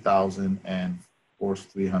deploy 3000 and force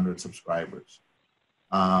 300 subscribers.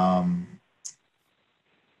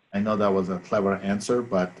 I know that was a clever answer,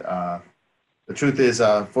 but the truth is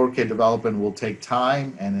 4K development will take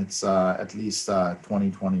time, and it's at least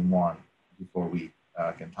 2021 before we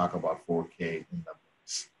can talk about 4K in the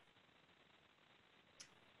mix.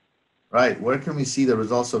 Right, where can we see the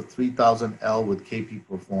results of 3000L with KP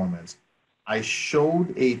performance? I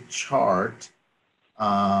showed a chart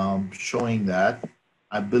showing that.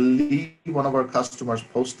 I believe one of our customers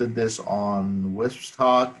posted this on WISP's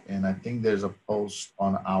talk, and I think there's a post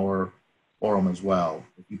on our forum as well.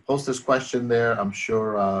 If you post this question there, I'm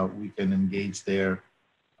sure we can engage there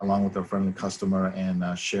along with our friendly customer and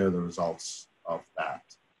share the results of that.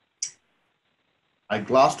 I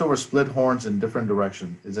glossed over split horns in different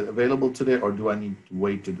directions. Is it available today, or do I need to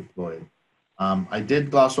wait to deploy it? I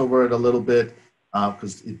did gloss over it a little bit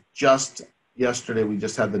because it just yesterday we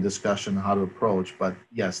just had the discussion on how to approach, but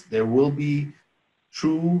yes, there will be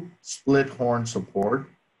true split horn support.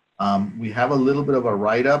 We have a little bit of a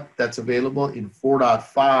write-up that's available in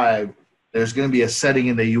 4.5. There's going to be a setting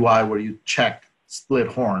in the UI where you check split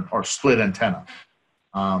horn or split antenna.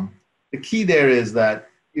 The key there is that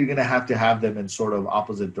you're going to have them in sort of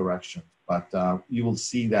opposite directions, but you will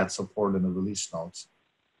see that support in the release notes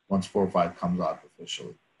once 4.5 comes out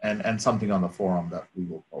officially, and something on the forum that we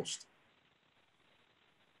will post.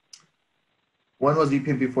 When was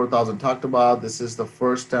ePMP 4000 talked about? This is the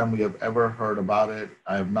first time we have ever heard about it.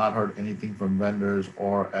 I have not heard anything from vendors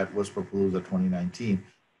or at Whisperpalooza 2019.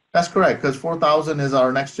 That's correct, because 4000 is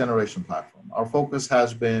our next generation platform. Our focus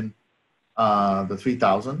has been the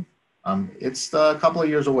 3000. It's a couple of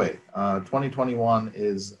years away. 2021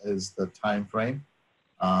 is the time frame.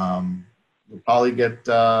 We'll probably get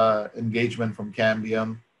engagement from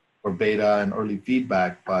Cambium for beta and early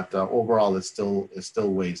feedback, but overall it's still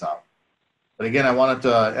ways out. But again, I wanted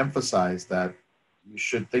to emphasize that you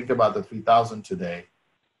should think about the 3000 today,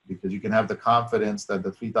 because you can have the confidence that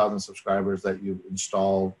the 3000 subscribers that you've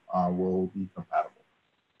installed will be compatible.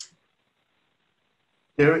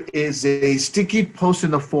 There is a sticky post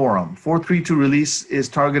in the forum. 4.3.2 release is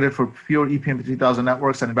targeted for pure ePMP 3000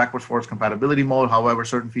 networks and in backwards forwards compatibility mode. However,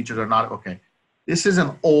 certain features are not. Okay. This is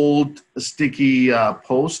an old sticky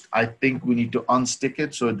post. I think we need to unstick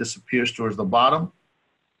it so it disappears towards the bottom.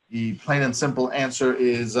 The plain and simple answer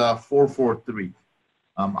is 4.4.3.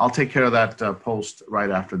 I'll take care of that post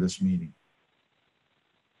right after this meeting.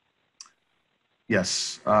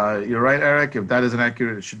 Yes, you're right, Eric. If that is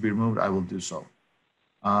inaccurate, it should be removed. I will do so.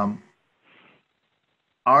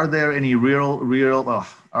 Are there any real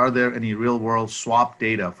world swap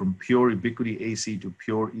data from pure Ubiquiti AC to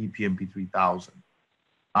pure ePMP 3000?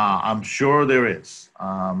 I'm sure there is.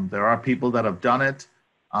 There are people that have done it.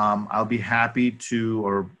 I'll be happy to,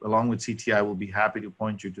 or along with CTI, we'll be happy to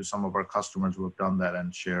point you to some of our customers who have done that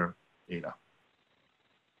and share data.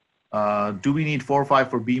 Do we need 4.5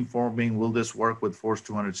 for beamforming? Will this work with Force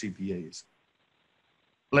 200 CPAs?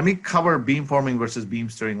 Let me cover beamforming versus beam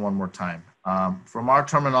steering one more time. From our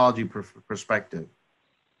terminology perspective,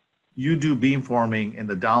 you do beamforming in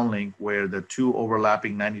the downlink where the two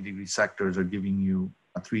overlapping 90-degree sectors are giving you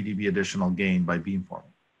a 3 dB additional gain by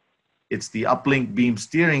beamforming. It's the uplink beam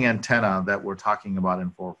steering antenna that we're talking about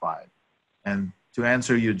in 4.5. And to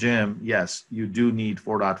answer you, Jim, yes, you do need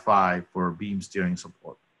 4.5 for beam steering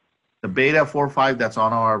support. The beta 4.5 that's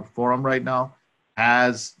on our forum right now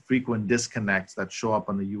has frequent disconnects that show up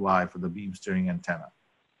on the UI for the beam steering antenna.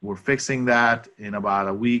 We're fixing that in about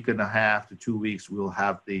a week and a half to 2 weeks. We'll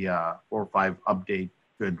have the 4.5 update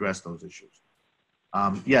to address those issues.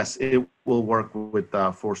 Yes, it will work with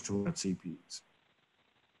Force 200 CPs.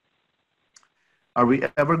 Are we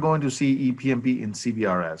ever going to see ePMP in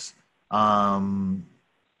CBRS?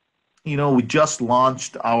 You know, we just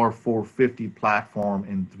launched our 450 platform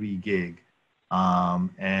in 3 gig.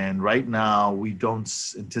 And right now, we don't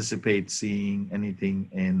anticipate seeing anything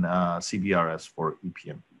in CBRS for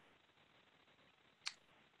ePMP.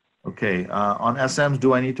 Okay, on SMs,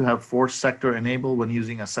 do I need to have force sector enabled when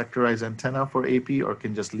using a sectorized antenna for AP, or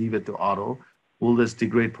can just leave it to auto? Will this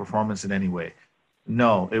degrade performance in any way?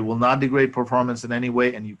 No, it will not degrade performance in any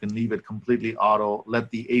way, and you can leave it completely auto.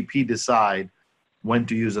 Let the AP decide when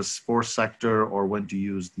to use a force sector or when to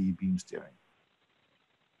use the beam steering.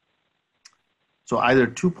 So either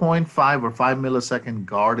 2.5 or 5 millisecond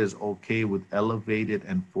guard is okay with elevated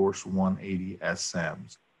and force 180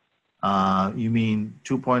 SMs. You mean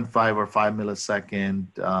 2.5 or 5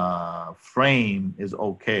 millisecond frame is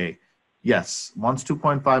okay. Yes, once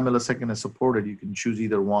 2.5 millisecond is supported, you can choose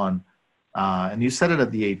either one. And you set it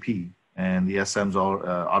at the AP, and the SMs all,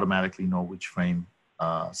 automatically know which frame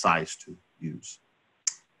size to use.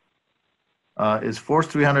 Is Force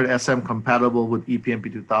 300 SM compatible with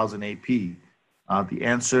ePMP 2000 AP? The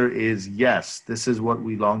answer is yes. This is what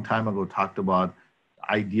we long time ago talked about,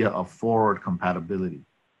 the idea of forward compatibility.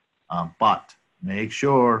 But make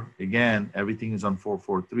sure, again, everything is on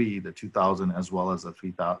 443, the 2000 as well as the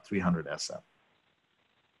 300 SM.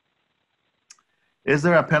 Is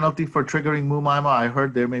there a penalty for triggering MU-MIMO? I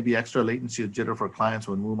heard there may be extra latency or jitter for clients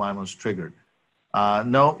when MU-MIMO is triggered.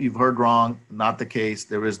 No, you've heard wrong. Not the case.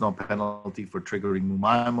 There is no penalty for triggering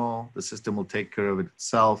MU-MIMO. The system will take care of it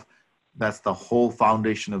itself. That's the whole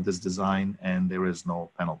foundation of this design, and there is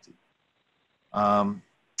no penalty.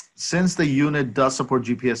 Since the unit does support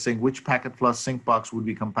GPS sync, which Packet Plus sync box would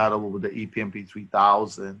be compatible with the ePMP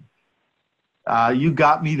 3000? You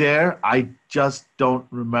got me there. I just don't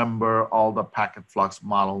remember all the Packet Flux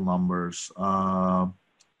model numbers.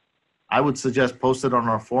 I would suggest post it on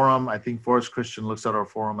our forum. I think Forrest Christian looks at our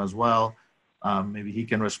forum as well. Maybe he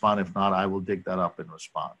can respond. If not, I will dig that up and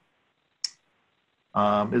respond.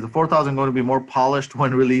 Is the 4000 going to be more polished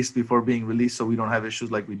when released before being released so we don't have issues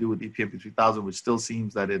like we do with ePMP 3000, which still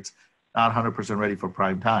seems that it's not 100% ready for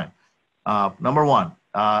prime time? Number one,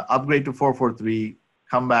 upgrade to 443.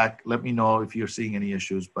 Come back, let me know if you're seeing any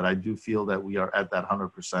issues, but I do feel that we are at that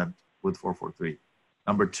 100% with 443.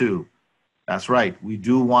 Number two, that's right, we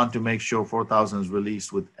do want to make sure 4000 is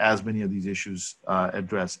released with as many of these issues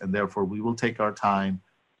addressed, and therefore we will take our time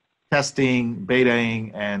testing,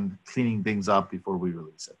 betaing, and cleaning things up before we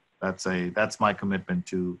release it. That's my commitment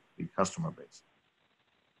to the customer base.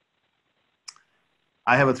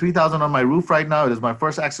 I have a 3000 on my roof right now. It is my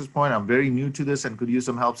first access point. I'm very new to this and could use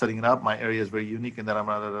some help setting it up. My area is very unique in that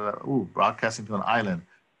I'm broadcasting to an island.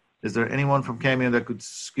 Is there anyone from Cambium that could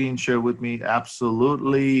screen share with me?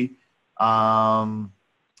 Absolutely.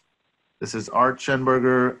 This is Art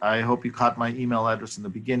Schenberger. I hope you caught my email address in the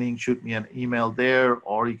beginning. Shoot me an email there,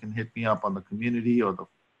 or you can hit me up on the community or the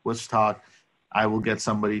Wish Talk. I will get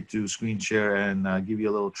somebody to screen share and give you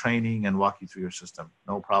a little training and walk you through your system.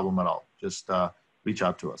 No problem at all. Just reach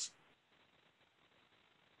out to us.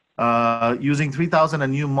 Using 3000, a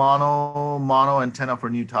new mono antenna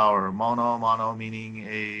for new tower. Mono meaning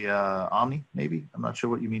a Omni, maybe? I'm not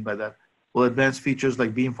sure what you mean by that. Will advanced features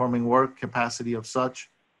like beamforming work, capacity of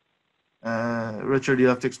such? Richard, you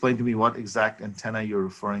have to explain to me what exact antenna you're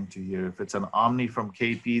referring to here. If it's an Omni from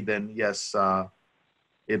KP, then yes,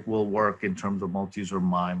 it will work in terms of multi-user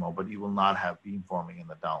MIMO, but you will not have beamforming in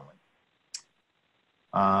the downlink.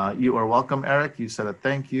 You are welcome, Eric. You said a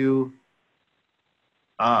thank you.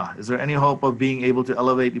 Is there any hope of being able to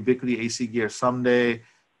elevate Ubiquiti AC gear someday?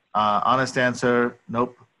 Honest answer,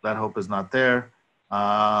 nope, that hope is not there.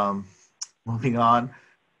 Moving on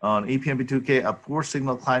ePMP 2K, a poor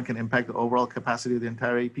signal client can impact the overall capacity of the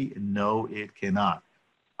entire AP? No, it cannot.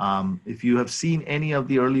 If you have seen any of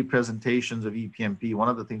the early presentations of ePMP, one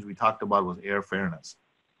of the things we talked about was air fairness.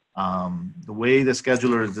 The way the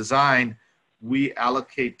scheduler is designed, we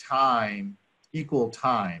allocate time, equal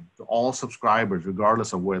time to all subscribers,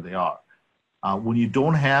 regardless of where they are. When you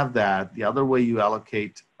don't have that, the other way you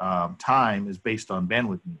allocate time is based on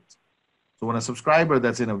bandwidth needs. So when a subscriber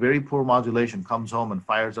that's in a very poor modulation comes home and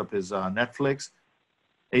fires up his Netflix,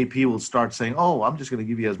 AP will start saying, oh, I'm just going to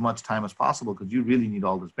give you as much time as possible because you really need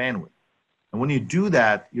all this bandwidth. And when you do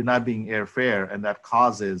that, you're not being air fair, and that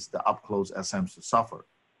causes the up-close SMs to suffer.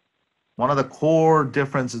 One of the core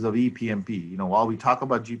differences of ePMP, while we talk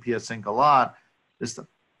about GPS sync a lot, there's a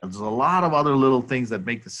lot of other little things that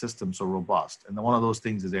make the system so robust. And one of those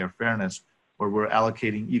things is air fairness, where we're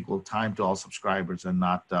allocating equal time to all subscribers and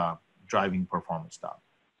not driving performance down.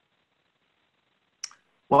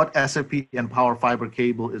 What SFP and power fiber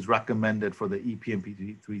cable is recommended for the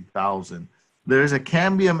ePMP 3000? There is a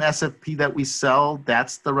Cambium SFP that we sell.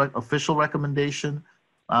 That's the official recommendation.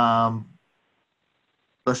 Let's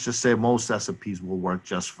just say most SFPs will work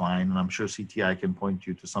just fine, and I'm sure CTI can point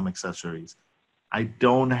you to some accessories. I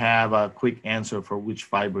don't have a quick answer for which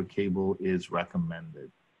fiber cable is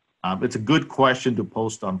recommended. It's a good question to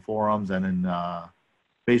post on forums and in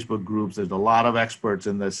Facebook groups. There's a lot of experts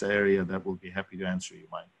in this area that will be happy to answer you,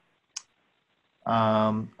 Mike.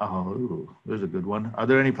 There's a good one. Are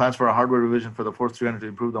there any plans for a hardware revision for the 4300 to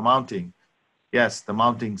improve the mounting? Yes, the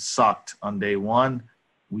mounting sucked on day one.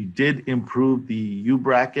 We did improve the U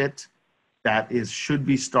bracket. That should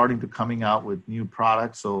be starting to coming out with new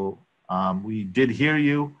products. So we did hear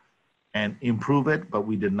you and improve it, but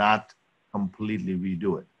we did not completely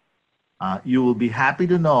redo it. You will be happy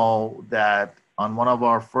to know that on one of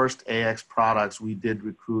our first AX products, we did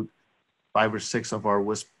recruit 5 or 6 of our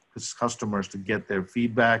WISP customers to get their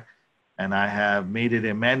feedback. And I have made it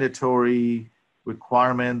a mandatory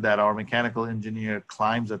requirement that our mechanical engineer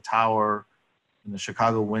climbs a tower in the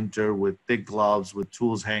Chicago winter with thick gloves, with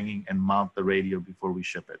tools hanging, and mount the radio before we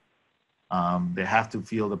ship it. They have to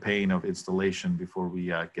feel the pain of installation before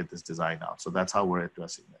we get this design out. So that's how we're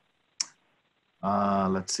addressing it.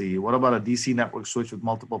 Let's see, what about a DC network switch with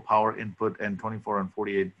multiple power input and 24 and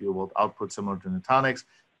 48 volt output similar to Nutanix?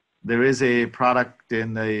 There is a product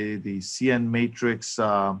in the CN Matrix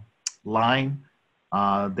line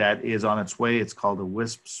that is on its way. It's called a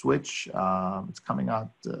WISP switch. It's coming out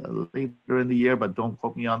later in the year, but don't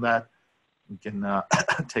quote me on that. We can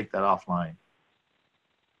take that offline.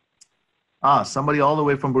 Somebody all the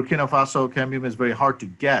way from Burkina Faso, Cambium is very hard to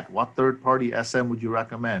get. What third-party SM would you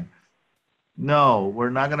recommend? No, we're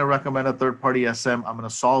not going to recommend a third-party SM. I'm going to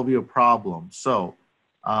solve your problem. So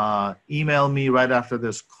email me right after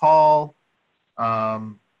this call at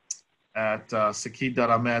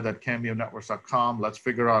sakid.ahmed@cambiumnetworks.com. Let's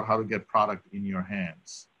figure out how to get product in your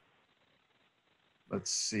hands.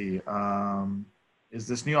 Let's see. Is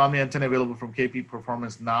this new Omni antenna available from KP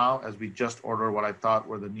Performance now, as we just ordered what I thought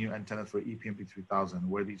were the new antennas for ePMP 3000?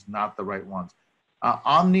 Were these not the right ones?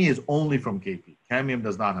 Omni is only from KP. Cambium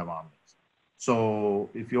does not have Omnis. So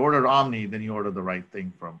if you ordered Omni, then you ordered the right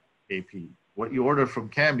thing from KP. What you ordered from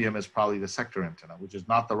Cambium is probably the sector antenna, which is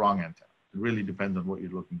not the wrong antenna. It really depends on what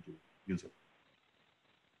you're looking to use it.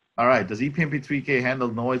 All right, does ePMP 3K handle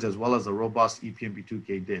noise as well as the robust ePMP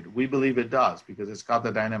 2K did? We believe it does, because it's got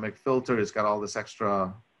the dynamic filter, it's got all this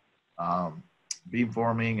extra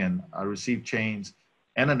beamforming and receive chains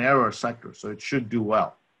and an error sector, so it should do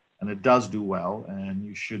well. And it does do well, and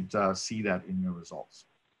you should see that in your results.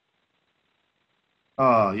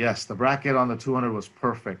 Yes, the bracket on the 200 was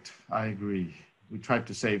perfect. I agree. We tried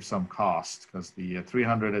to save some cost because the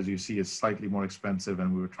 300, as you see, is slightly more expensive,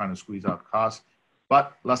 and we were trying to squeeze out cost.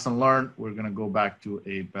 But lesson learned, we're going to go back to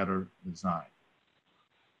a better design.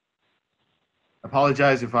 I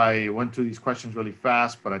apologize if I went through these questions really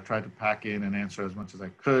fast, but I tried to pack in and answer as much as I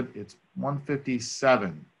could. It's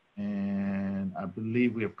 1:57, and I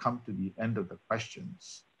believe we have come to the end of the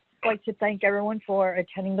questions. I'd like to thank everyone for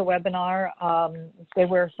attending the webinar. There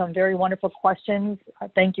were some very wonderful questions.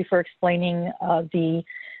 Thank you for explaining the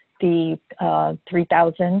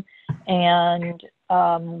 3000, and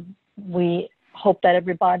we hope that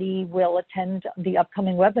everybody will attend the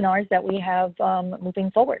upcoming webinars that we have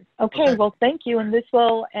moving forward. Okay, well, thank you, and this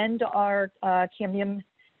will end our Cambium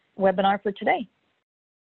webinar for today.